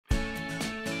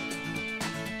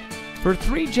For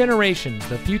 3 generations,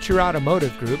 the Future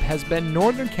Automotive Group has been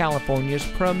Northern California's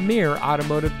premier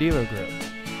automotive dealer group.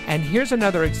 And here's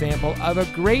another example of a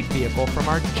great vehicle from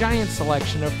our giant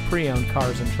selection of pre-owned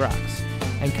cars and trucks.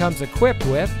 And comes equipped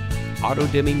with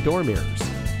auto-dimming door mirrors,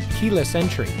 keyless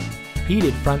entry,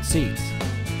 heated front seats,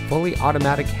 fully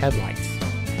automatic headlights,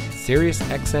 Sirius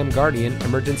XM Guardian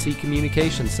emergency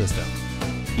communication system,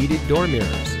 heated door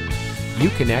mirrors,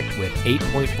 Uconnect with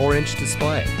 8.4-inch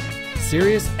display,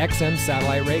 Sirius XM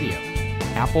satellite radio,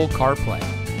 Apple CarPlay,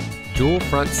 dual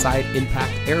front side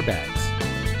impact airbags,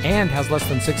 and has less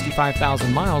than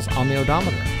 65,000 miles on the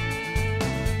odometer.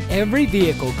 Every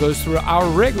vehicle goes through our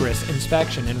rigorous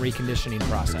inspection and reconditioning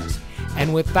process.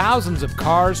 And with thousands of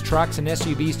cars, trucks, and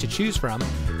SUVs to choose from,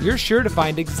 you're sure to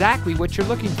find exactly what you're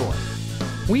looking for.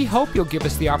 We hope you'll give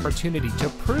us the opportunity to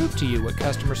prove to you what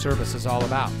customer service is all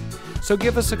about. So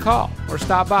give us a call or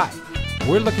stop by.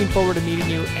 We're looking forward to meeting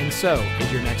you, and so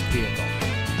is your next vehicle.